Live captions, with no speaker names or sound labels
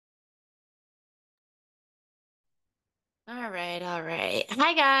All right, all right.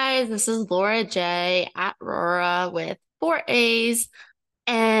 Hi guys, this is Laura J at Raura with 4 A's,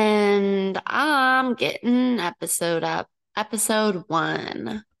 and I'm getting episode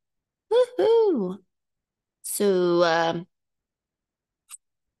one. Woohoo! So,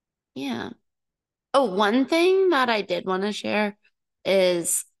 yeah. Oh, one thing that I did want to share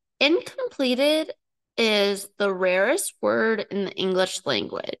is incompleted is the rarest word in the English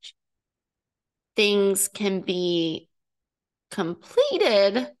language. Things can be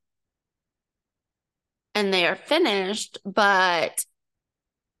completed and they are finished, but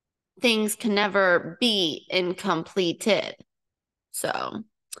things can never be incompleted. So,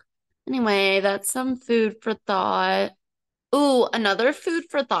 anyway, that's some food for thought. Ooh, another food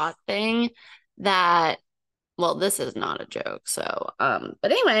for thought thing that, well, this is not a joke. So, but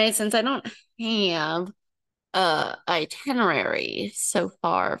anyway, since I don't have a itinerary so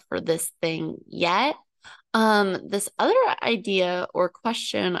far for this thing yet, this other idea or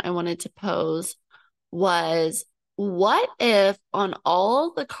question I wanted to pose was what if on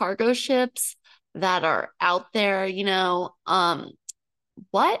all the cargo ships that are out there,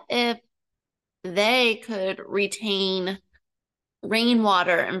 what if they could retain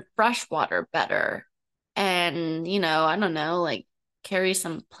rainwater and fresh water better? And, I don't know, like carry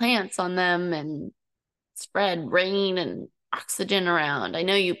some plants on them and spread rain and oxygen around. I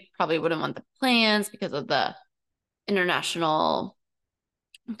know you probably wouldn't want the plants because of the international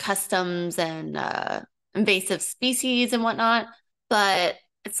customs and invasive species and whatnot. But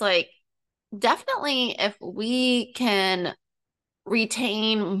it's like definitely if we can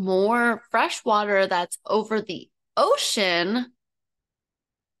retain more fresh water that's over the ocean,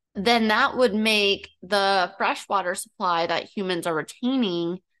 then that would make the freshwater supply that humans are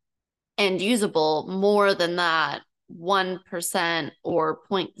retaining and usable more than that 1% or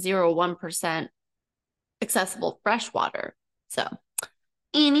 0.01% accessible freshwater. So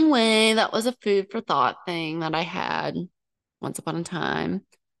anyway, that was a food for thought thing that I had once upon a time.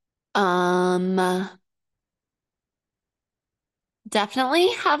 Um, Definitely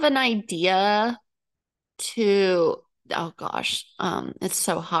have an idea to, oh gosh, it's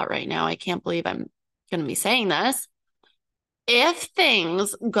so hot right now. I can't believe I'm going to be saying this. If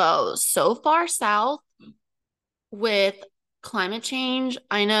things go so far south with climate change,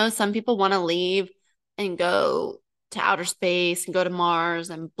 I know some people want to leave and go to outer space and go to Mars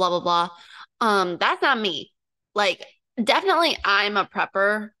and blah, blah, blah. That's not me. Like, definitely I'm a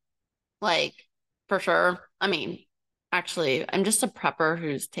prepper, like for sure. I mean, actually, I'm just a prepper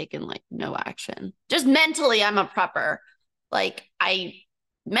who's taken like no action. Just mentally, I'm a prepper. Like, I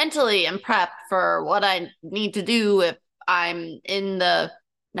mentally am prepped for what I need to do if I'm in the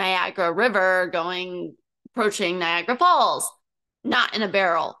Niagara River approaching Niagara Falls, not in a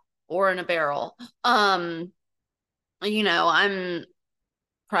barrel or in a barrel. I'm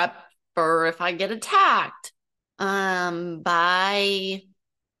prepped for if I get attacked by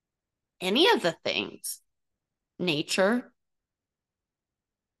any of the things, nature,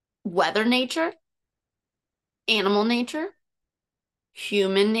 weather nature, animal nature,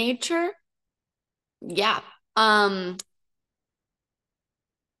 human nature. Yeah. Um,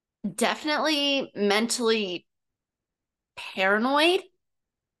 Definitely mentally paranoid.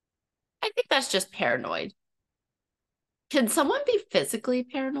 I think that's just paranoid. Can someone be physically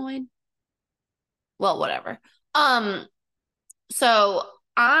paranoid? Well, whatever. Um, so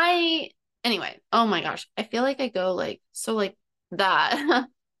I anyway, oh my gosh, I feel like I go like so like that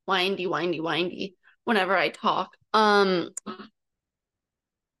windy, windy, windy whenever I talk.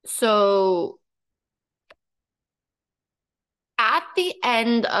 So at the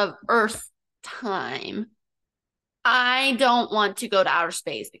end of Earth time, I don't want to go to outer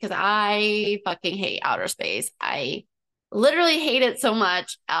space because I fucking hate outer space. I literally hate it so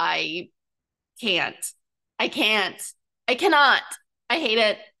much. Can't. I can't. I cannot. I hate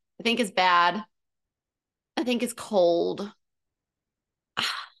it. I think it's bad. I think it's cold.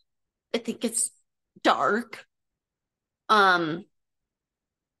 I think it's dark. Um,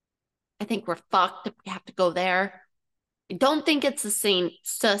 I think we're fucked if we have to go there. I don't think it's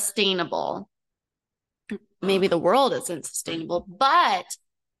sustainable. Maybe the world isn't sustainable, but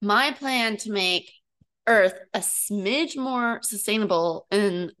my plan to make Earth a smidge more sustainable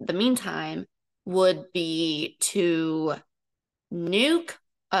in the meantime would be to nuke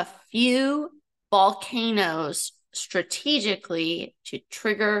a few volcanoes strategically to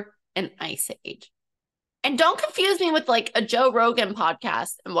trigger an ice age. And don't confuse me with like a Joe Rogan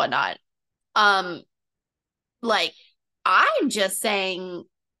podcast and whatnot. Um, like I'm just saying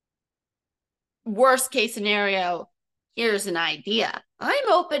worst case scenario, here's an idea.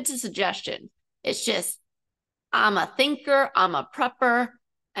 I'm open to suggestion. It's just I'm a thinker, I'm a prepper,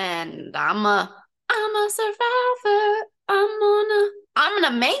 and I'm a survivor. I'm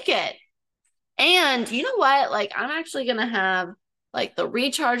gonna make it. And you know what? Like, I'm actually gonna have like the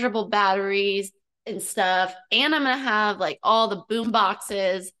rechargeable batteries and stuff, and I'm gonna have like all the boom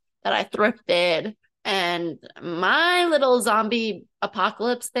boxes that I thrifted. And my little zombie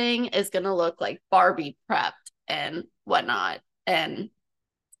apocalypse thing is gonna look like Barbie prepped and whatnot. And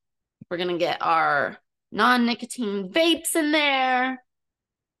we're gonna get our non-nicotine vapes in there.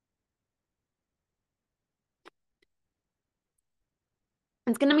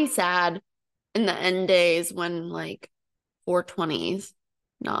 It's gonna be sad in the end days when like 420s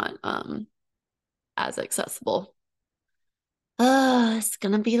not as accessible. It's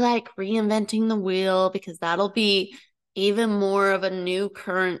gonna be like reinventing the wheel because that'll be even more of a new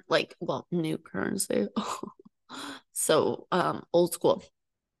current, like, well, new currency. So old school.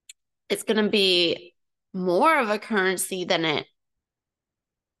 It's gonna be more of a currency than it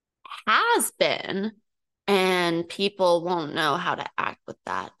has been, and people won't know how to act with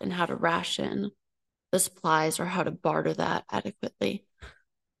that and how to ration the supplies or how to barter that adequately.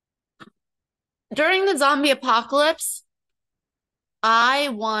 During the zombie apocalypse, I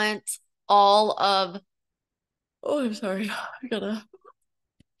want all of. Oh, I'm sorry. I gotta.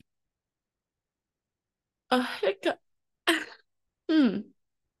 Hiccup. Hmm.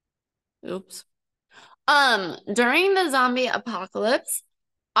 Oops. During the zombie apocalypse,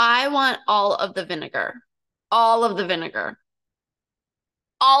 I want all of the vinegar, all of the vinegar,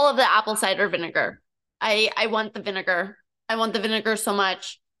 all of the apple cider vinegar. I want the vinegar. I want the vinegar so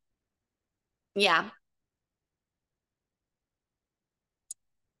much. Yeah.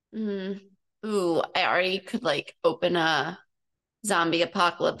 Mm. Ooh, I already could like open a zombie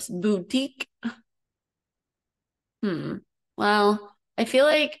apocalypse boutique. Hmm. Well, I feel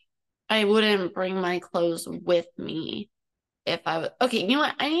like I wouldn't bring my clothes with me if I would. Okay, you know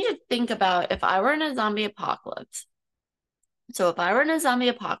what? I need to think about if I were in a zombie apocalypse. So if I were in a zombie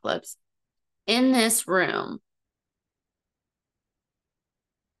apocalypse in this room,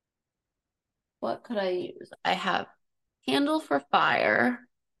 what could I use? I have candle for fire.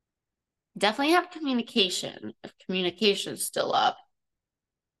 Definitely have communication if communication's still up.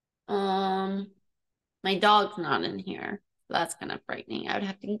 Um, my dog's not in here. So that's kind of frightening. I would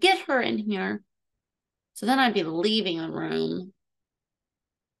have to get her in here. So then I'd be leaving the room.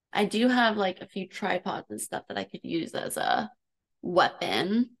 I do have like a few tripods and stuff that I could use as a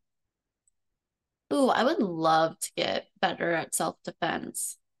weapon. Ooh, I would love to get better at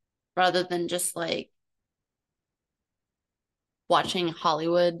self-defense rather than just like watching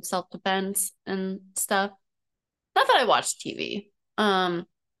Hollywood self-defense and stuff. Not that I watch TV.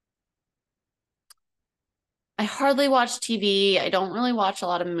 I hardly watch TV. I don't really watch a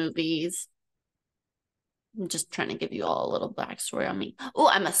lot of movies. I'm just trying to give you all a little backstory on me. Oh,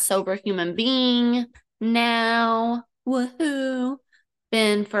 I'm a sober human being now. Woohoo.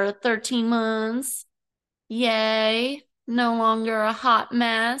 Been for 13 months. Yay. No longer a hot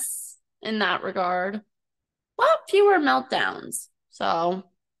mess in that regard. Well, fewer meltdowns. So,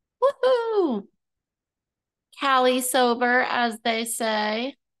 woohoo. Cali sober, as they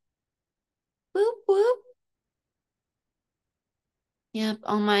say. Whoop, whoop. Yep,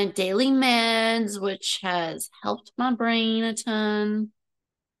 on my daily meds, which has helped my brain a ton.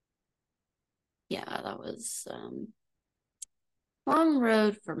 Yeah, that was long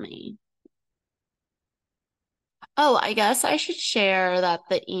road for me. Oh, I guess I should share that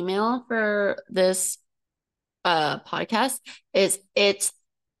the email for this podcast is it's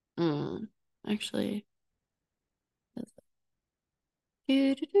actually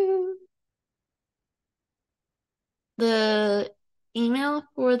the email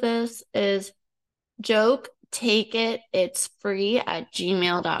for this is joke take it it's free at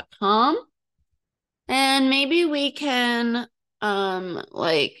gmail.com. And maybe we can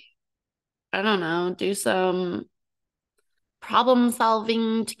like I don't know, do some problem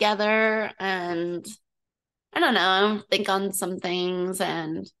solving together and I don't know, think on some things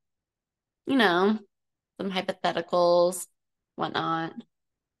and you know, some hypotheticals, whatnot.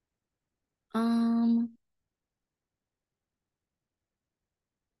 Um,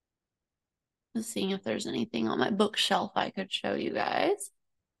 just seeing if there's anything on my bookshelf I could show you guys.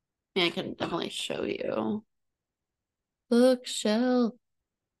 I mean, I can definitely show you. Bookshelf.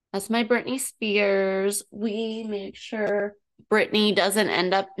 That's my Britney Spears. We make sure Britney doesn't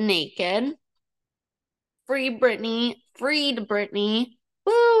end up naked. Free Britney, freed Britney.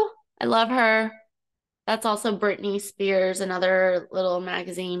 Woo! I love her. That's also Britney Spears, another little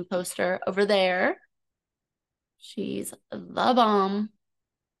magazine poster over there. She's the bomb.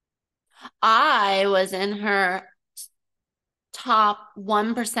 I was in her top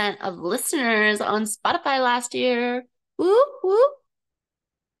 1% of listeners on Spotify last year. Whoop, whoop.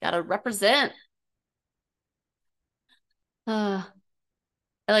 Gotta represent. Uh,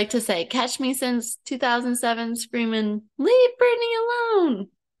 I like to say, catch me since 2007 screaming, leave Britney alone.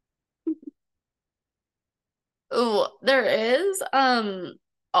 Oh, there is.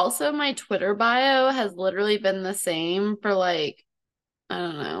 Also my Twitter bio has literally been the same for like, I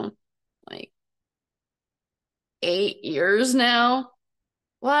don't know, like 8 years now.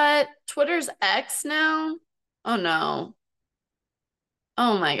 What? Twitter's X now? Oh no.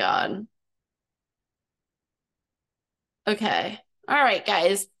 Oh my God. Okay. All right,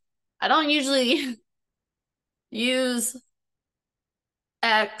 guys. I don't usually use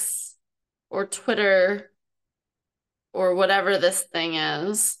X or Twitter or whatever this thing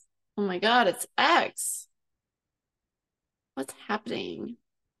is. Oh my God, it's X. What's happening?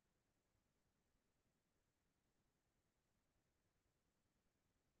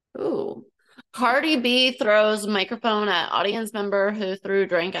 Ooh. Cardi B throws microphone at audience member who threw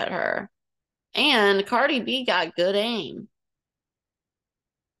drink at her. And Cardi B got good aim.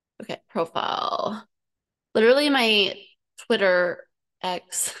 Okay, profile. Literally my Twitter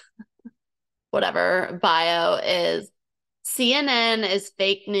X, whatever, bio is CNN is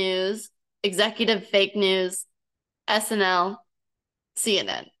fake news, executive fake news, SNL,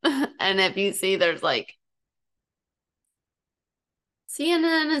 CNN. And if you see there's like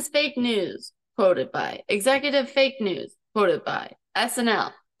CNN is fake news, quoted by executive fake news, quoted by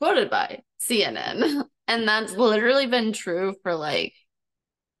SNL, quoted by CNN. And that's literally been true for like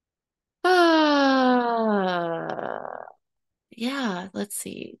yeah, let's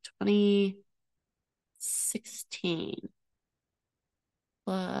see, 2016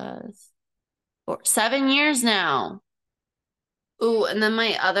 plus 7 years now. Ooh, and then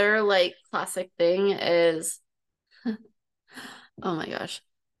my other like classic thing is, oh my gosh.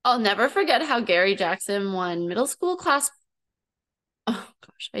 I'll never forget how Gary Jackson won middle school class. Oh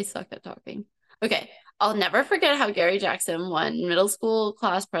gosh, I suck at talking. Okay. I'll never forget how Gary Jackson won middle school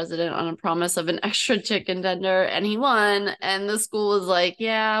class president on a promise of an extra chicken tender, and he won. And the school was like,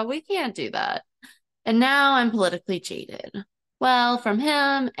 yeah, we can't do that. And now I'm politically jaded. Well, from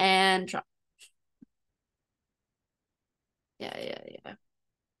him and Trump. Yeah, yeah, yeah.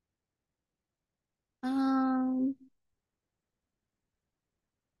 Um,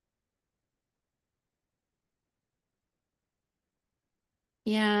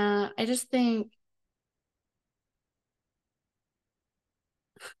 yeah, I just think,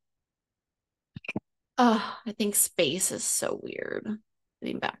 oh, I think space is so weird.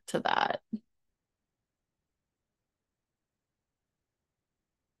 Getting back to that.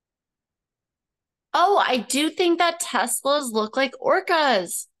 Oh, I do think that Teslas look like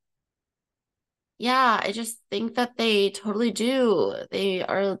orcas. Yeah, I just think that they totally do. They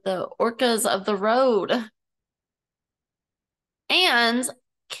are the orcas of the road. And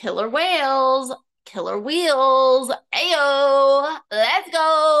killer whales, killer wheels. Ayo, let's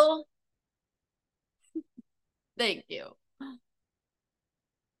go. Thank you.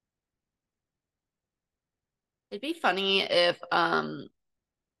 It'd be funny if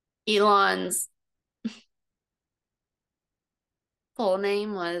Elon's full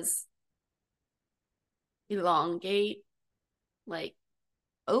name was Elongate, like,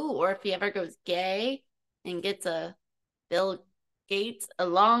 oh, or if he ever goes gay and gets a Bill Gates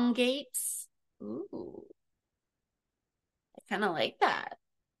elongates. Ooh, I kind of like that.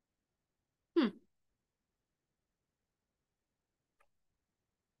 Hmm.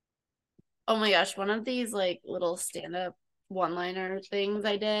 Oh my gosh, one of these like little stand-up one-liner things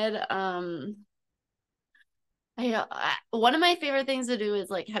I did. One of my favorite things to do is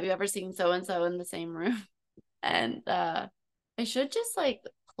like, have you ever seen so and so in the same room? And I should just like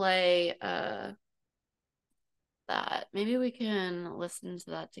play that. Maybe we can listen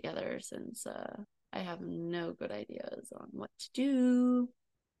to that together since I have no good ideas on what to do.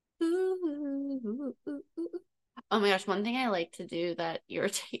 Ooh. Oh my gosh, one thing I like to do that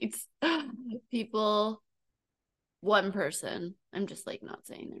irritates people, one person, I'm just like not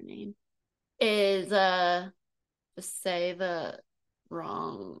saying their name, is just say the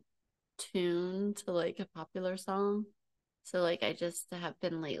wrong tune to like a popular song. So like I just have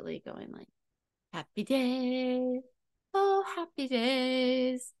been lately going like happy days, oh happy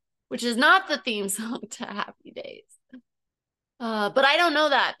days, which is not the theme song to Happy Days. But I don't know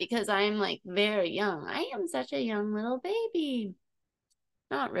that because I'm like very young. I am such a young little baby.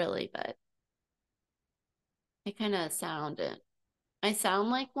 Not really, but I kind of sound it. I sound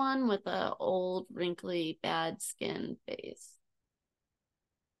like one with a old, wrinkly, bad skin face.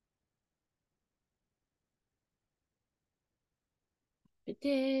 Happy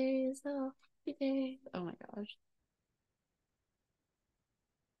days, oh, happy days. Oh my gosh.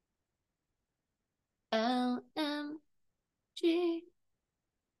 LMG.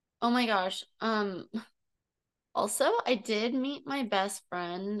 Oh my gosh. Also, I did meet my best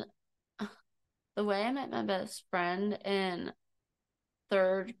friend. The way I met my best friend in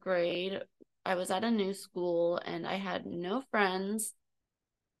third grade, I was at a new school and I had no friends,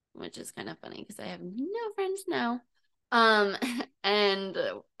 which is kind of funny because I have no friends now. Um, and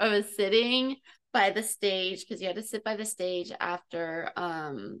I was sitting by the stage because you had to sit by the stage after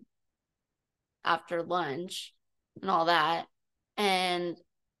lunch and all that. And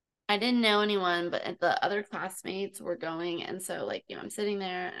I didn't know anyone, but the other classmates were going. And so, like, I'm sitting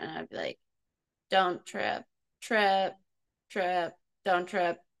there and I'd be like, don't trip, trip, trip, don't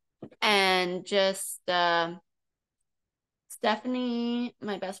trip. And just Stephanie,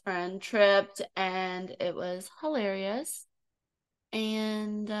 my best friend, tripped and it was hilarious.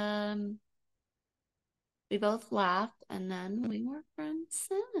 And we both laughed and then we were friends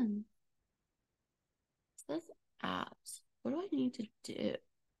since. This apps. What do I need to do?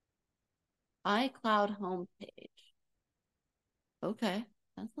 iCloud homepage. Okay,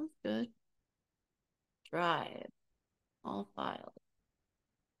 that sounds good. Drive, all files.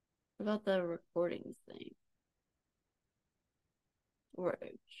 What about the recordings thing?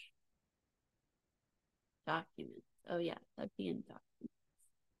 Storage, documents. Oh yeah, that'd be in documents.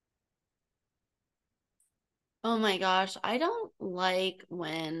 Oh my gosh, I don't like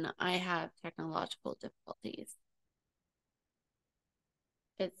when I have technological difficulties.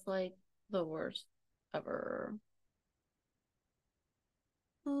 It's like the worst ever.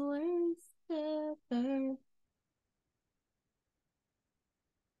 Worst ever.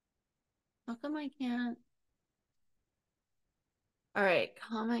 How come I can't? All right,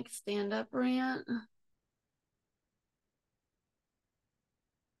 comic stand-up rant.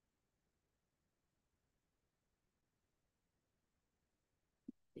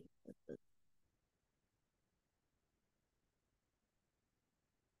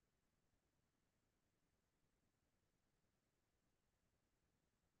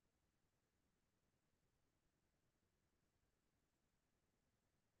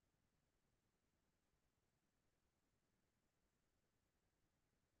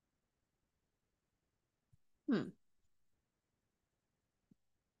 Hmm.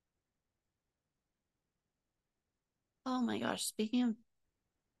 Oh my gosh, speaking of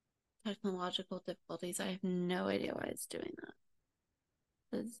technological difficulties, I have no idea why it's doing that.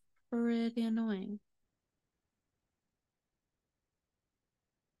 It's pretty annoying.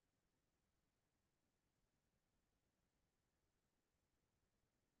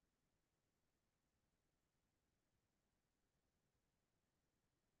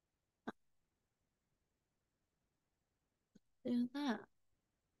 Do that.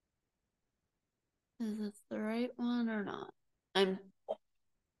 Is this the right one or not? I'm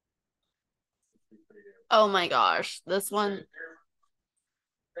Oh my gosh, this one.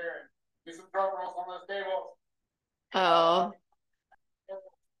 Do some drum rolls on those tables. Oh.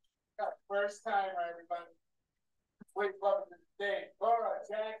 First time, everybody. Wait, welcome to the stage. Laura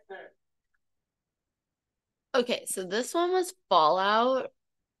Jackson. Okay, so this one was Fallout.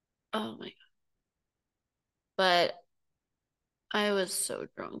 Oh my god. But I was so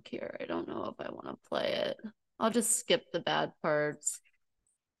drunk here. I don't know if I want to play it. I'll just skip the bad parts.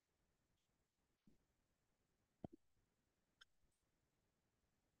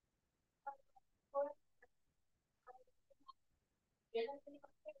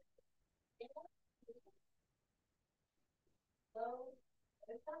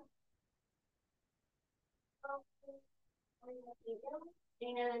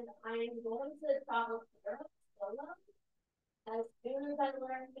 And I'm going to travel to Europe as soon as I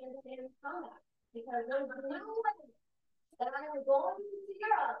learn to understand combat. Because there's no way that I'm going to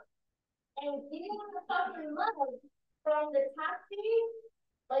Europe and dealing with the fucking mud from the taxi,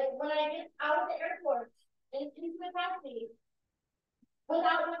 like when I get out of the airport and into the taxi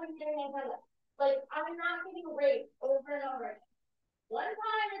without even getting antenna. Like I'm not getting raped over and over again. One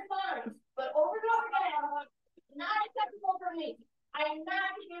time is fine, but over and over again, not acceptable for me. I'm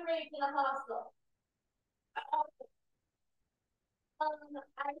not getting raped in a hostel.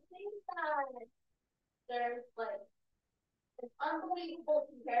 I think that there's like an unbelievable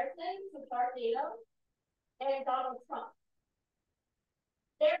comparison to Tornado and Donald Trump.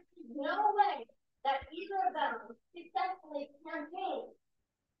 There's no way that either of them successfully campaigned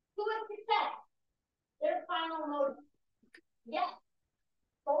to a success their final motive. Yes,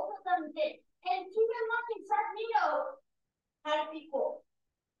 both of them did. And keep in mind, Sharknado had a sequel.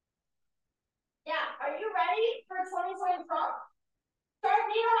 Yeah, are you ready for 2020 Trump?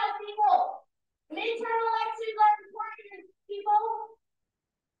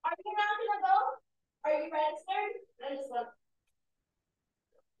 registered? I just went.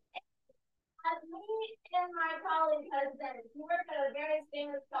 As me and my colleague husband, we work at a very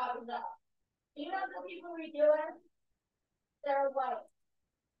famous coffee shop. You know the people we deal with? They're white.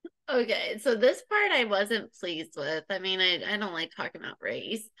 Okay, so this part I wasn't pleased with. I mean, I don't like talking about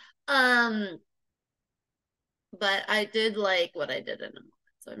race. Um, but I did like what I did in a moment,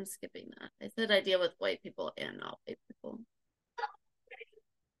 so I'm skipping that. I said I deal with white people and not white people.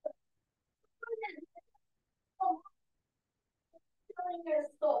 Your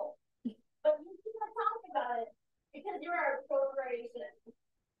soul, but you can't talk about it because you're a corporation.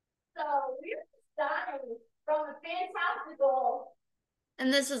 So we're dying from a fantastical.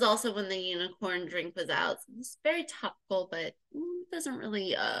 And this is also when the unicorn drink was out. So it's very topical, but doesn't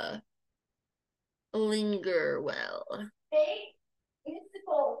really linger well. Fake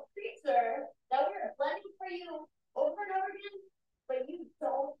mystical creature that we're blending for you over and over again, but you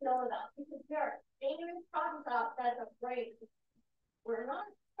don't know about because you're a famous coffee shop that's a great. We're not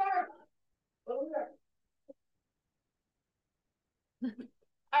Starbucks, but we are.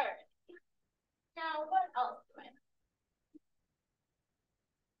 All right. Now, what else do I have?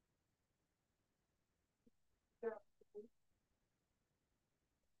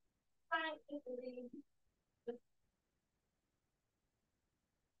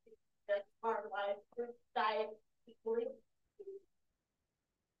 That our lives diet equally.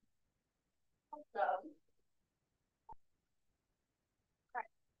 So,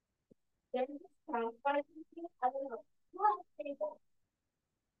 right. There's this town, but I don't know. What table?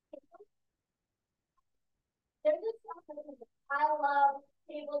 There's this town. I love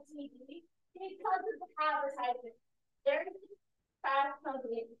cable TV because of the advertising. There's this fast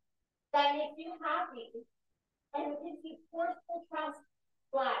company that makes you happy and gives you forceful trust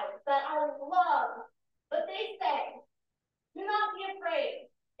flags that I love. But they say, do not be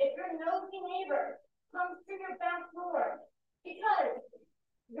afraid if your nosy neighbor comes to your back door because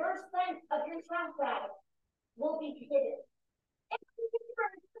your scent of your trash bag will be hidden.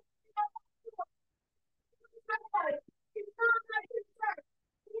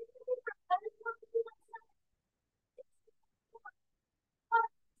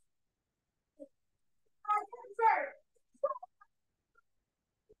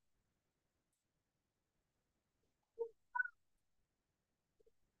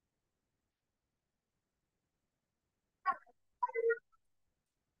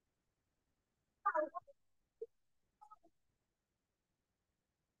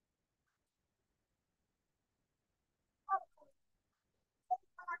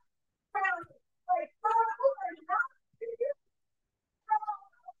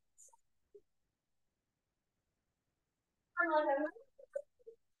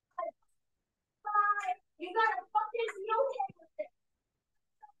 You got a fucking deal with it.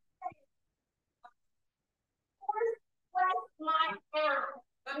 My ass.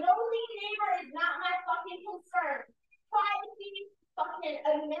 Nosy neighbor is not my fucking concern. Privacy, fucking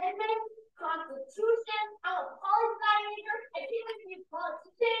amendment, constitution. I'm a policymaker. I can't even be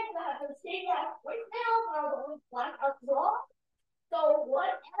politicians that have to say that voicemails are the ones black are wrong. So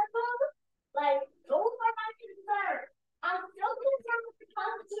whatever, like those are my concerns. I'm still concerned with the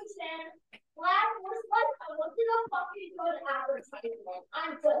Constitution. Black was like I wasn't a fucking good advertisement.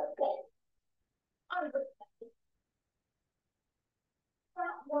 I'm just saying. I'm just saying.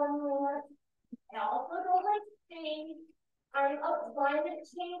 One more. I also don't like change. I'm a climate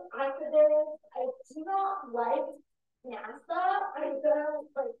change activist. I do not like NASA. I'm gonna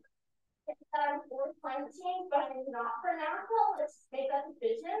like that I'm for climate change, but I'm not for NASA. Let's just make that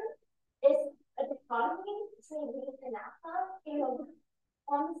decision. It's a dichotomy between me and NASA, you know,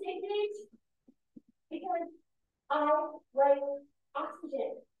 on the same page. Because I like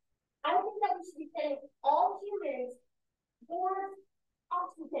oxygen. I think that we should be sending all humans towards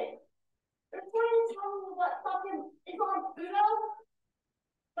oxygen. They're trying to tell me what fucking is on Pluto,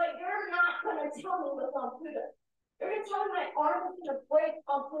 but you're not gonna tell me what's on Pluto. You're gonna tell me my arm is gonna break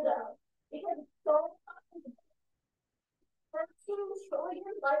on Pluto because it's so fucking 13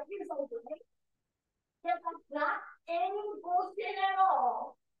 trillion light years away. Yeah, that's not any bullshit at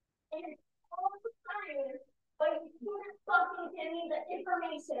all. And it's all the science, but you can't fucking give me the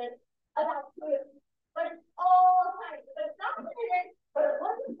information about Pluto. But it's all science. But it's not in it, but it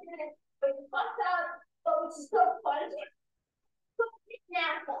wasn't in it. But you fucked up, but which is so funny. So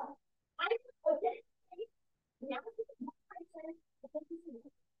NASA. I okay. NASA is a person.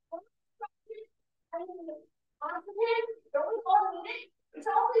 I mean, oxygen, don't we all need it? It's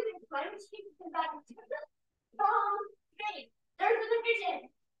also been climate change and back to the space. There's a division.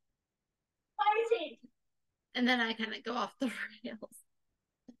 Climate change. And then I kind of go off the rails.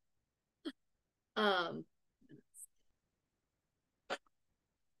 Um,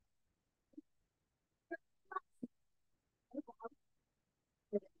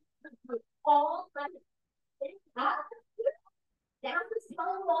 all down the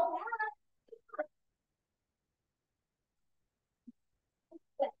stone wall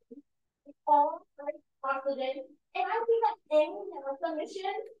all oxygen. And I think that thing in our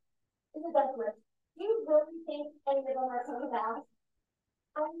submission is a death wish. Do you really think any of them are so bad?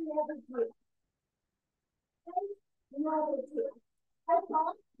 I never do. I never do. I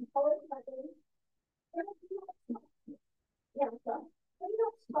thought always something. Yeah, so you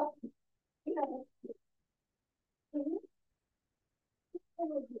don't stop. You know,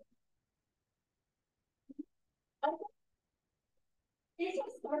 I think you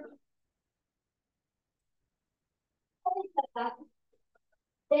should start.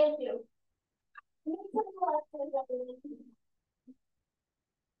 Thank you.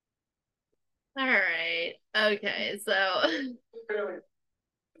 All right. Okay. So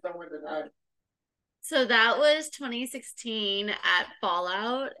that was 2016 at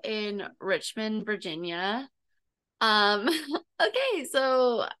Fallout in Richmond, Virginia. Okay,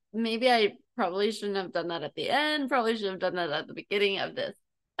 so maybe I probably shouldn't have done that at the end. Probably should have done that at the beginning of this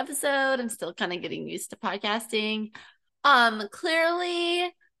episode. I'm still kind of getting used to podcasting.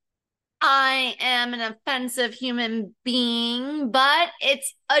 Clearly I am an offensive human being, but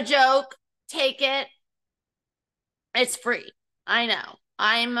it's a joke. Take it. It's free. I know.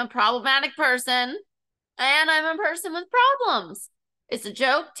 I'm a problematic person and I'm a person with problems. It's a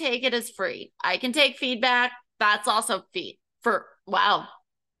joke. Take it as free. I can take feedback. That's also wow.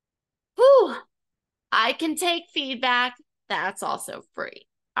 Whew. I can take feedback. That's also free.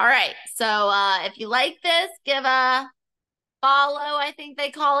 All right. So if you like this, give a follow, I think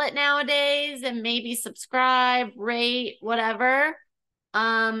they call it nowadays, and maybe subscribe, rate, whatever.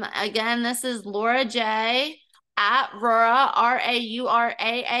 Again, this is Laura J at Raura,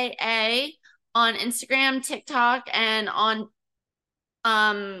 Rauraa, on Instagram, TikTok, and on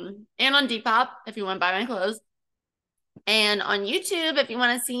Depop if you want to buy my clothes. And on YouTube, if you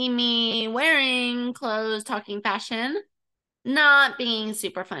want to see me wearing clothes, talking fashion, not being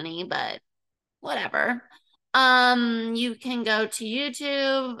super funny, but whatever. You can go to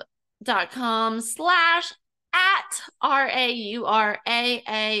youtube.com/@ RAURAAAA.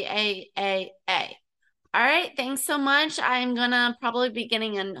 All right, thanks so much. I'm gonna probably be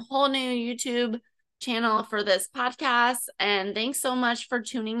getting a whole new YouTube channel for this podcast. And thanks so much for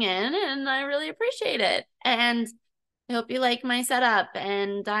tuning in, and I really appreciate it. And I hope you like my setup.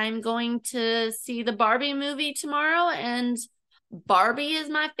 And I'm going to see the Barbie movie tomorrow, and Barbie is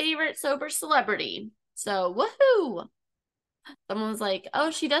my favorite sober celebrity. So, woohoo! Someone was like,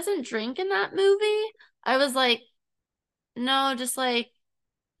 "Oh, she doesn't drink in that movie?" I was like, "No, just like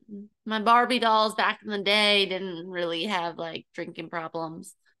my Barbie dolls back in the day didn't really have like drinking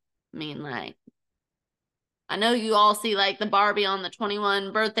problems." I mean, like, I know you all see like the Barbie on the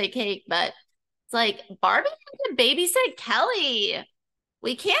 21 birthday cake, but it's like Barbie had to babysit Kelly.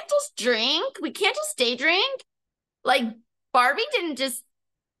 We can't just drink. We can't just day drink. Like, Barbie didn't just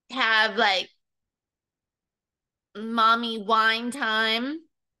have like mommy wine time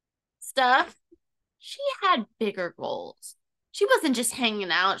stuff. She had bigger goals. She wasn't just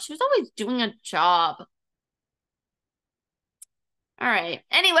hanging out. She was always doing a job. All right.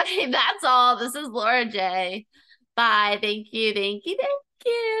 Anyway, that's all. This is Laura J. Bye. Thank you. Thank you. Thank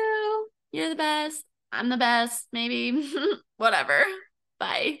you. You're the best. I'm the best. Maybe. Whatever.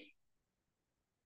 Bye.